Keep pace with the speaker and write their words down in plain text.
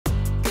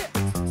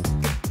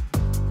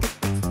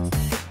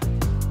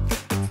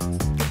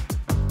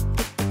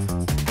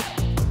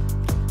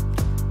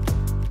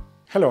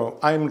Hello,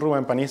 I'm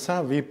Ruben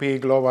Panizza, VP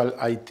Global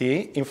IT,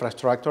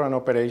 Infrastructure and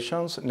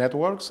Operations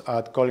Networks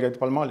at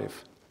Colgate-Palmolive.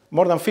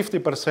 More than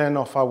 50%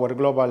 of our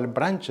global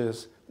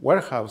branches,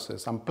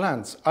 warehouses, and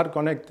plants are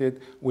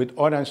connected with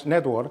Orange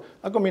Network,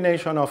 a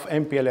combination of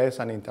MPLS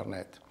and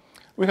Internet.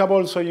 We have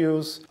also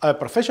used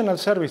professional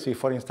services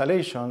for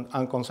installation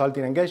and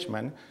consulting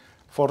engagement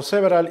for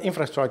several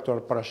infrastructure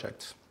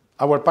projects.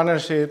 Our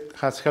partnership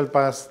has helped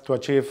us to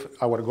achieve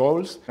our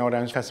goals.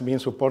 Orange has been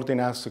supporting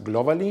us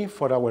globally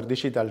for our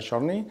digital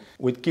journey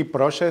with key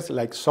projects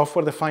like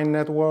software-defined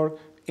network,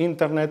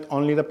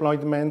 Internet-only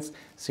deployments,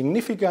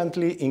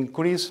 significantly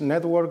increased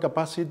network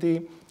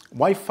capacity,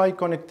 Wi-Fi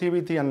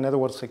connectivity, and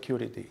network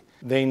security.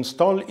 The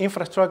installed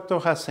infrastructure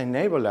has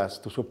enabled us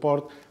to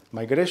support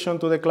migration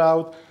to the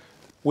cloud,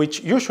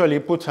 which usually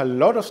puts a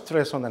lot of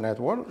stress on the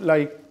network,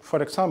 like,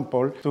 for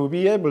example, to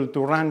be able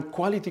to run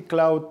quality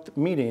cloud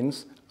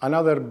meetings and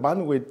other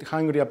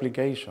bandwidth-hungry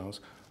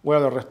applications,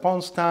 where the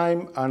response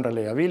time and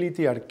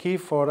reliability are key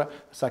for a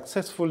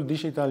successful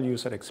digital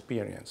user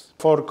experience.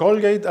 For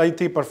Colgate,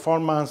 IT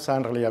performance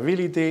and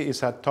reliability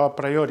is a top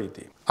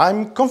priority.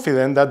 I'm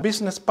confident that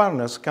business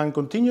partners can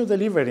continue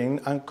delivering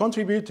and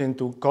contributing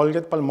to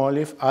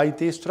Colgate-Palmolive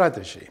IT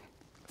strategy.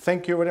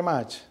 Thank you very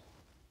much.